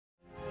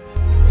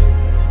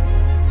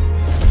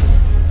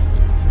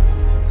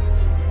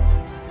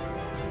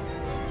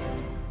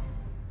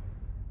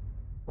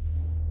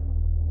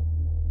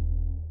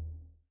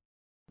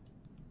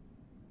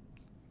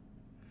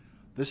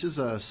This is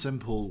a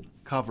simple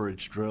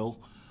coverage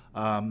drill,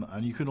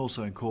 and you can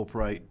also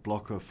incorporate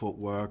blocker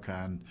footwork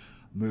and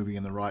moving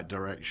in the right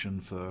direction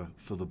for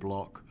the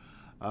block.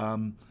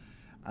 What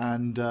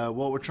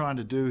we're trying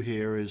to do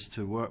here is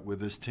to work with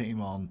this team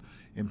on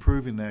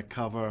improving their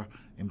cover,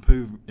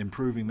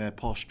 improving their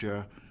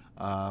posture,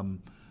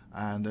 and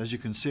as you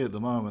can see at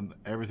the moment,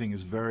 everything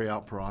is very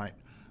upright,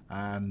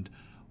 and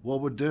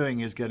what we're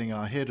doing is getting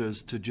our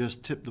hitters to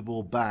just tip the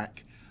ball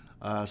back,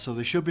 so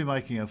they should be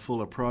making a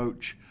full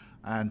approach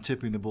and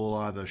tipping the ball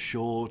either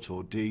short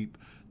or deep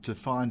to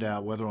find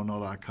out whether or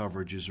not our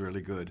coverage is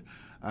really good.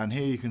 And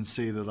here you can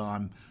see that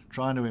I'm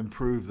trying to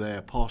improve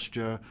their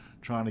posture,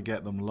 trying to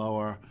get them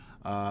lower,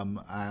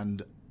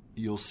 and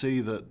you'll see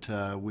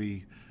that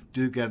we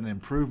do get an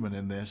improvement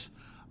in this.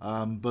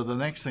 But the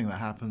next thing that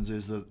happens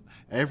is that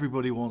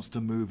everybody wants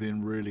to move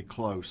in really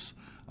close,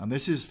 and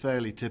this is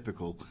fairly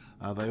typical.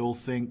 They all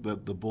think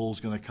that the ball's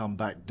going to come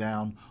back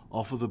down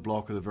off of the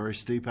block at a very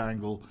steep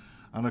angle,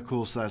 and of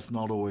course that's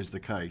not always the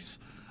case.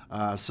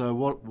 So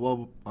what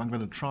I'm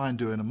going to try and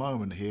do in a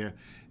moment here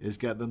is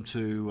get them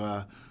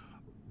to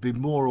be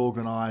more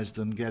organized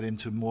and get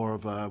into more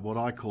of what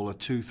I call a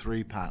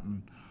 2-3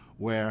 pattern,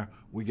 where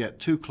we get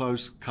 2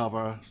 close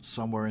cover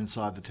somewhere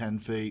inside the 10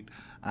 feet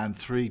and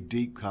 3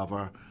 deep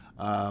cover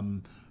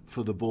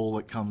for the ball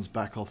that comes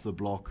back off the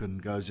block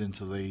and goes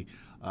into the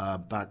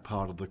back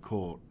part of the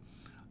court.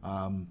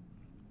 A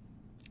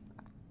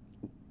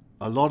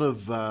lot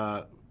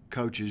of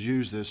coaches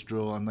use this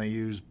drill, and they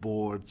use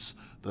boards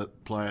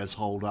that players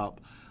hold up.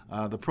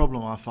 The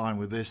problem I find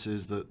with this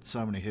is that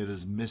so many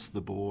hitters miss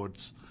the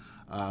boards,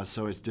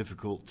 so it's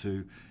difficult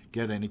to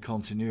get any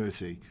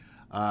continuity.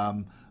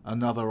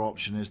 Another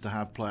option is to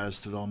have players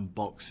stood on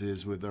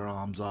boxes with their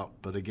arms up,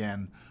 but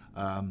again,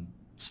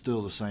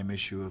 still the same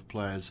issue of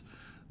players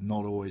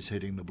not always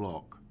hitting the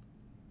block.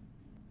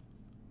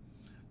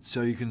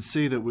 So you can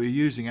see that we're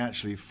using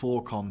actually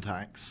 4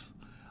 contacts,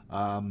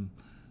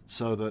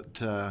 so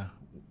that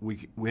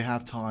we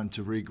have time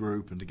to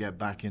regroup and to get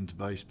back into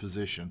base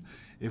position.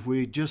 If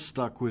we just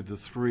stuck with the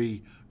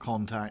 3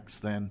 contacts,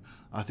 then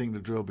I think the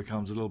drill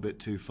becomes a little bit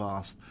too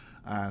fast,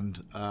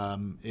 and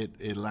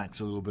it lacks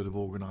a little bit of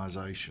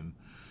organization.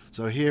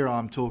 So here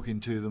I'm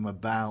talking to them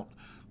about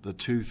the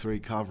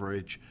 2-3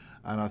 coverage,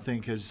 and I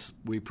think as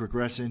we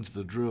progress into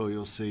the drill,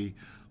 you'll see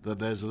that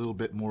there's a little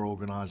bit more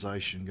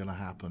organization going to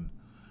happen.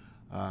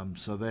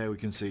 So there we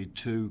can see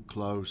 2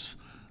 close,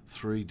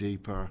 3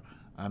 deeper,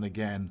 and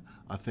again,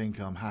 I think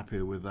I'm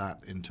happier with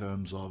that in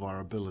terms of our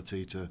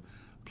ability to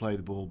play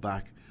the ball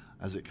back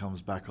as it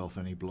comes back off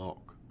any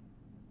block.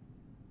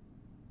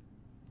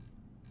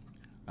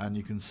 And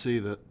you can see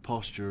that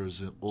posture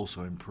has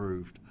also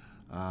improved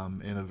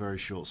in a very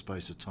short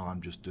space of time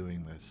just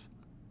doing this.